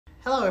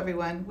Hello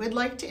everyone, we'd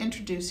like to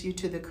introduce you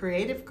to the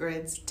Creative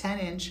Grids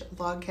 10-inch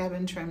log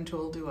cabin trim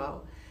tool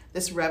duo.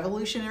 This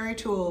revolutionary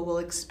tool will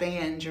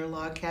expand your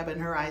log cabin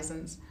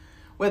horizons.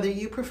 Whether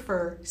you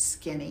prefer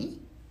skinny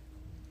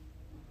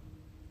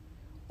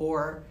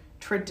or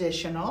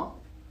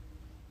traditional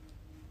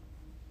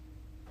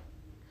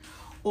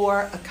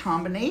or a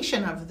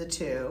combination of the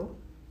two,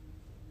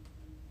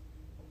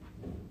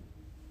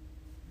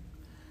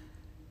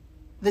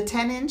 the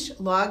 10-inch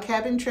log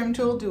cabin trim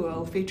tool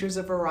duo features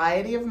a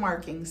variety of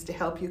markings to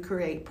help you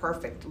create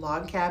perfect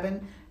log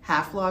cabin,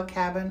 half log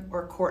cabin,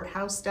 or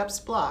courthouse steps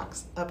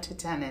blocks up to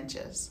 10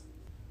 inches.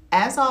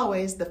 As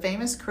always, the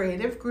famous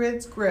Creative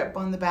Grids grip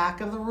on the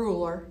back of the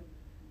ruler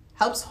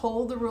helps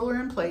hold the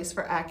ruler in place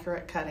for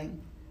accurate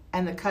cutting,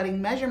 and the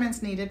cutting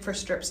measurements needed for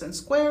strips and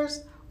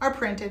squares are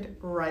printed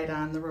right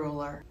on the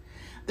ruler.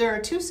 There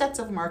are two sets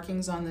of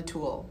markings on the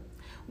tool.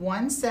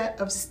 One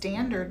set of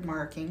standard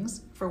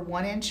markings for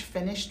 1-inch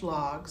finished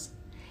logs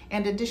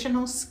and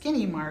additional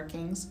skinny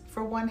markings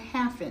for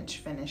 1/2-inch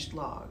finished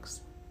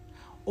logs.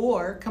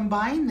 Or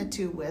combine the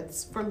two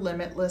widths for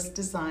limitless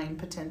design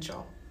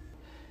potential.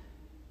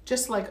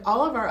 Just like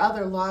all of our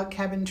other log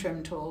cabin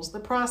trim tools, the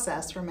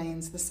process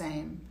remains the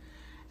same.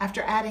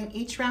 After adding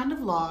each round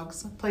of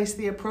logs, place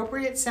the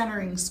appropriate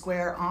centering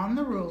square on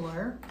the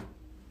ruler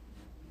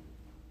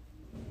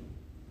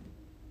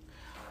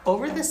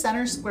over the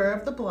center square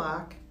of the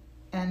block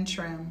and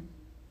trim.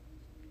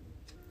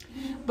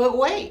 But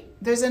wait,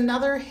 there's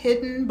another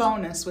hidden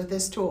bonus with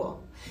this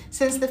tool.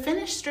 Since the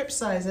finished strip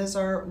sizes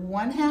are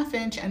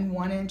 1/2-inch and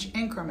 1-inch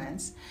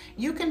increments,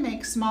 you can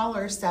make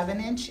smaller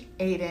 7-inch,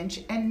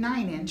 8-inch, and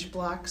 9-inch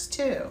blocks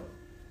too.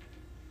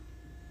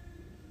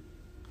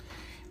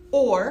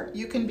 Or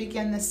you can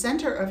begin the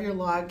center of your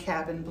log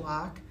cabin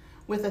block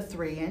with a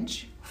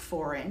 3-inch,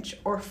 4-inch,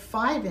 or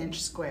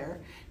 5-inch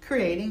square,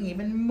 creating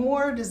even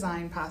more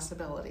design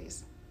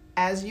possibilities.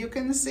 As you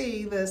can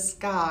see, the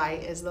sky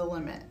is the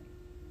limit.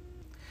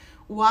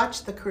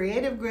 Watch the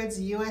Creative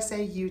Grids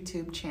USA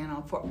YouTube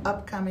channel for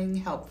upcoming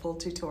helpful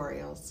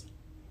tutorials.